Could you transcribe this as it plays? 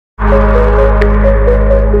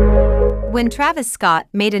When Travis Scott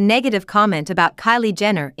made a negative comment about Kylie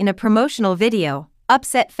Jenner in a promotional video,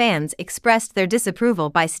 upset fans expressed their disapproval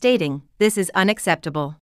by stating, "This is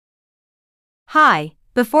unacceptable." Hi,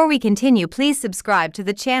 before we continue, please subscribe to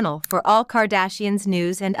the channel for all Kardashians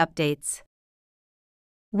news and updates.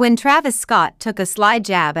 When Travis Scott took a sly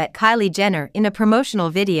jab at Kylie Jenner in a promotional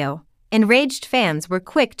video, enraged fans were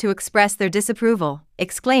quick to express their disapproval,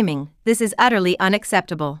 exclaiming, "This is utterly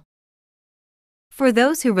unacceptable." For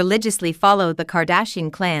those who religiously follow the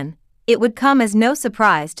Kardashian clan, it would come as no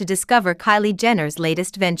surprise to discover Kylie Jenner's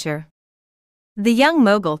latest venture. The young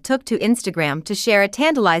mogul took to Instagram to share a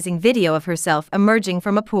tantalizing video of herself emerging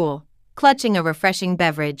from a pool, clutching a refreshing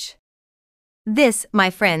beverage. This, my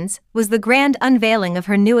friends, was the grand unveiling of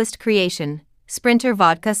her newest creation, Sprinter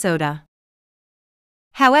Vodka Soda.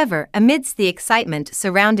 However, amidst the excitement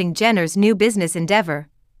surrounding Jenner's new business endeavor,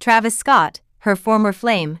 Travis Scott, her former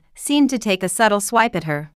flame, seemed to take a subtle swipe at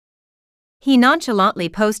her. He nonchalantly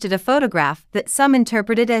posted a photograph that some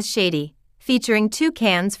interpreted as shady, featuring 2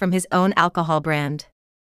 cans from his own alcohol brand.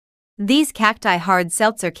 These Cacti Hard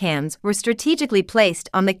Seltzer cans were strategically placed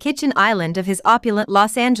on the kitchen island of his opulent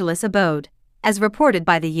Los Angeles abode, as reported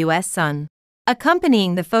by the U.S. Sun.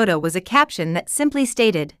 Accompanying the photo was a caption that simply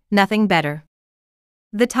stated, "Nothing better."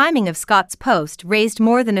 The timing of Scott's post raised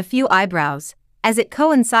more than a few eyebrows, as it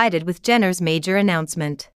coincided with Jenner's major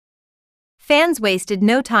announcement. Fans wasted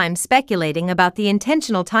no time speculating about the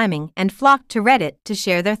intentional timing and flocked to Reddit to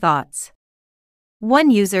share their thoughts. One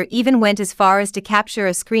user even went as far as to capture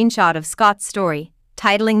a screenshot of Scott's story,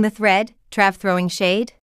 titling the thread, "Trav throwing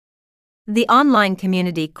shade?" The online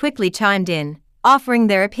community quickly chimed in, offering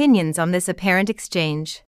their opinions on this apparent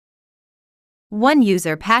exchange. One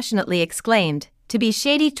user passionately exclaimed, "To be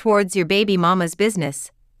shady towards your baby mama's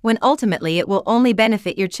business, when ultimately it will only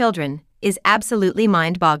benefit your children, is absolutely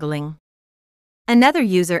mind-boggling." Another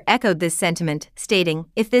user echoed this sentiment, stating,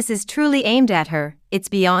 "If this is truly aimed at her, it's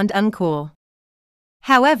beyond uncool."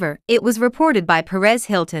 However, it was reported by Perez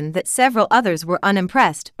Hilton that several others were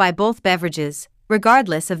unimpressed by both beverages,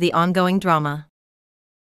 regardless of the ongoing drama.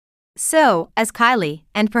 So, as Kylie,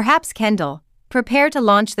 and perhaps Kendall, prepare to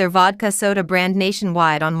launch their vodka soda brand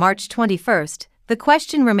nationwide on March 21st, the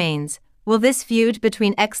question remains, will this feud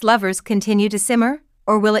between ex-lovers continue to simmer,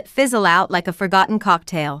 or will it fizzle out like a forgotten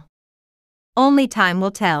cocktail? Only time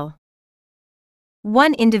will tell.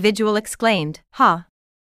 One individual exclaimed, "Ha!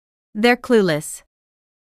 They're clueless.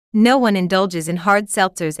 No one indulges in hard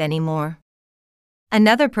seltzers anymore."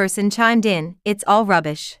 Another person chimed in, "It's all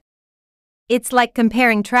rubbish. It's like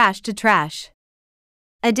comparing trash to trash."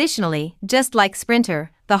 Additionally, just like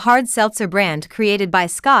Sprinter, the hard seltzer brand created by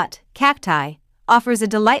Scott, Cacti, offers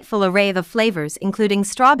a delightful array of flavors including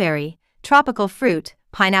strawberry, tropical fruit,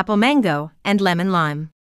 pineapple mango, and lemon lime.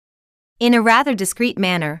 In a rather discreet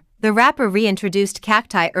manner, the rapper reintroduced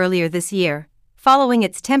Cacti earlier this year, following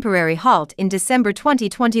its temporary halt in December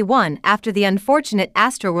 2021 after the unfortunate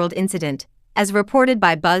Astroworld incident, as reported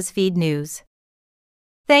by BuzzFeed News.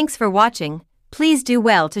 Thanks for watching. Please do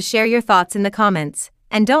well to share your thoughts in the comments,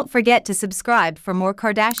 and don't forget to subscribe for more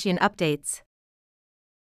Kardashian updates.